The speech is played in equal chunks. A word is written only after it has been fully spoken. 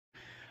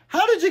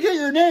How did you get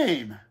your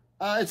name?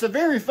 It's a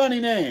very funny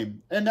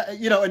name. And,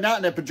 you know, and not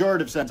in a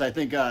pejorative sense. I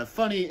think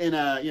funny in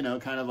a, you know,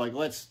 kind of like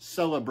let's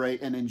celebrate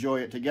and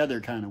enjoy it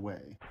together kind of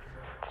way.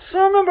 So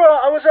I remember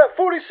I was at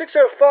 4605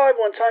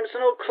 one time. It's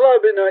an old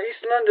club in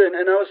East London,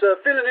 and I was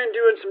filling in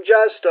doing some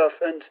jazz stuff,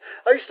 and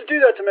I used to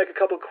do that to make a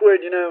couple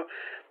quid, you know.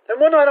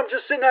 And one night I'm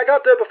just sitting there, I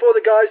got there before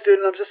the guys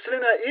did, and I'm just sitting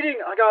there eating,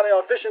 I got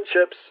fish and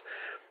chips,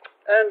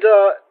 and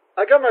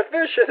I got my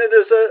fish, and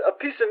there's a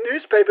piece of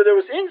newspaper that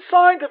was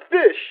inside the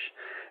fish.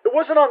 It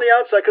wasn't on the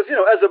outside, because, you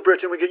know, as a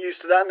Briton, we get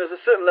used to that, and there's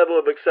a certain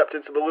level of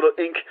acceptance of a little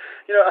ink,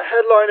 you know, a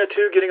headline or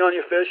two getting on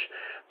your fish.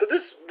 But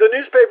the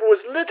newspaper was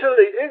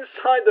literally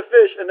inside the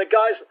fish, and the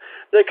guys,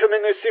 they come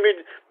in, they see me,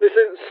 they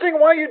say,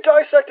 Sting, why are you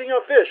dissecting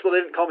your fish? Well,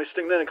 they didn't call me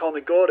Sting then, they called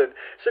me Gordon.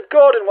 I said,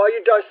 Gordon, why are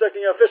you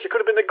dissecting your fish? It could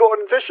have been the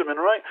Gordon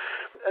fisherman, right?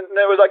 And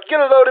they were like, get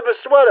a load of a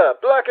sweater,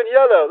 black and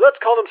yellow, let's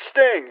call him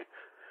Sting,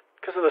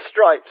 because of the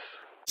stripes.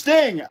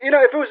 Sting! You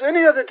know, if it was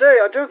any other day,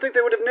 I don't think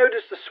they would have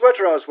noticed the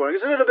sweater I was wearing.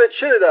 It was a little bit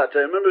chilly that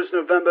day. I remember it was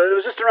November. It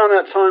was just around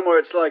that time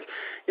where it's like,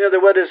 you know, the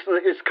weather's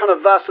it's kind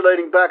of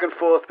vacillating back and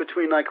forth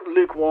between like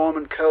lukewarm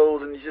and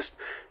cold, and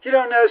you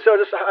don't know. So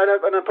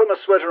I put my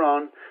sweater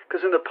on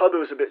because in the pub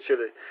it was a bit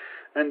chilly.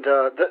 And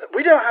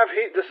we don't have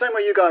heat the same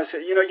way you guys.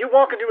 You know, you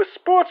walk into a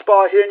sports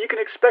bar here and you can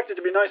expect it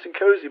to be nice and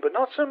cozy, but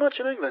not so much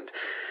in England.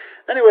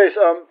 Anyways,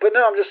 but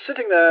no, I'm just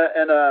sitting there,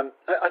 and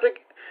I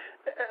think.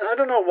 I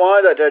don't know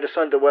why that day I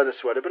decided to wear the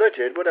sweater, but I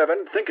did, whatever, I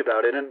didn't think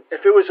about it. And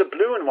if it was a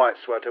blue and white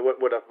sweater,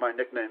 what would have my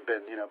nickname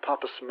been? You know,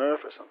 Papa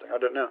Smurf or something,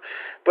 I don't know.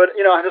 But,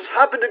 you know, I just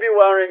happened to be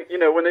wearing, you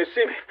know, when they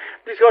see me,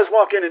 these guys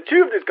walk in, and two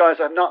of these guys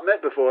I've not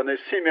met before, and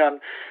they see me, I'm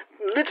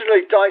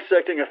literally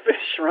dissecting a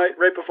fish,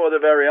 right before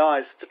their very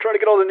eyes, to try to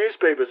get all the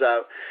newspapers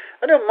out.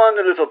 I don't mind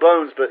the little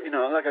bones, but, you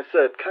know, like I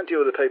said, can't deal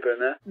with the paper in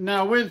there.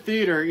 Now, with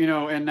theater, you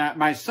know, and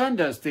my son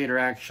does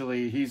theater,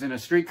 actually. He's in A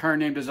Streetcar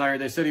Named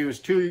Desire. They said he was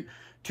too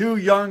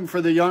young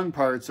for the young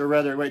parts, or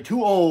rather, wait,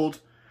 too old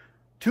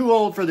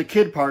for the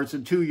kid parts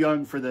and too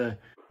young for the...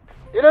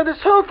 You know, this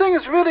whole thing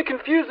is really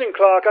confusing,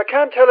 Clark. I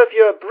can't tell if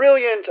you're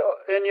brilliant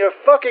and you're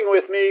fucking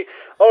with me,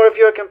 or if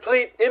you're a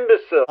complete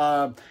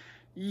imbecile.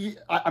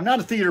 I'm not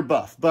a theater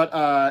buff, but,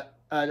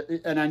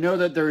 and I know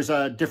that there's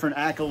different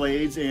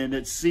accolades, and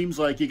it seems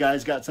like you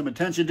guys got some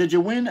attention. Did you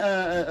win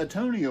a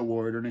Tony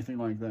Award or anything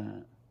like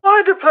that? I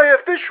had to play a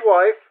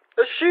fishwife,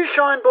 a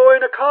shoeshine boy,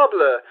 and a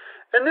cobbler.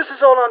 And this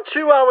is all on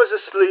 2 hours of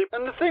sleep.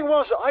 And the thing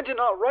was, I did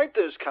not write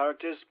those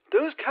characters.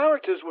 Those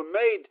characters were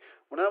made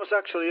when I was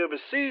actually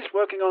overseas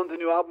working on the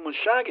new album with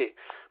Shaggy,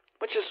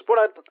 which is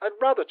what I'd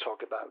rather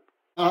talk about.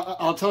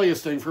 I'll tell you,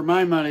 Sting, for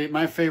my money,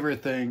 my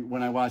favorite thing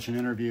when I watch an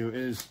interview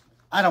is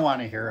I don't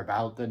want to hear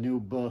about the new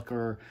book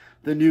or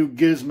the new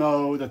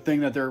gizmo, the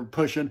thing that they're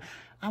pushing.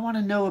 I want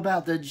to know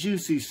about the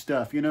juicy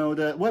stuff, you know,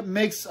 what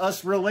makes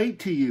us relate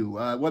to you,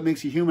 what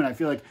makes you human. I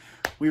feel like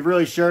we've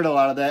really shared a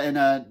lot of that.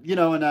 And, you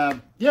know,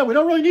 and yeah, we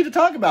don't really need to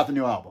talk about the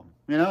new album.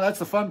 You know, that's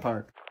the fun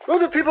part. Well,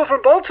 the people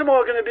from Baltimore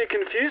are going to be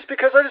confused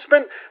because I just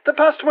spent the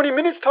past 20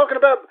 minutes talking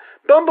about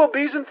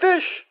bumblebees and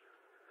fish.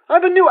 I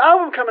have a new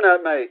album coming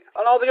out, mate.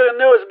 And all they're going to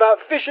know is about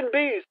fish and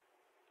bees.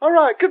 All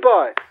right,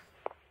 goodbye.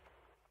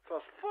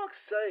 For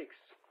fuck's sakes.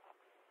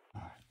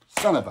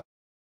 Son of a...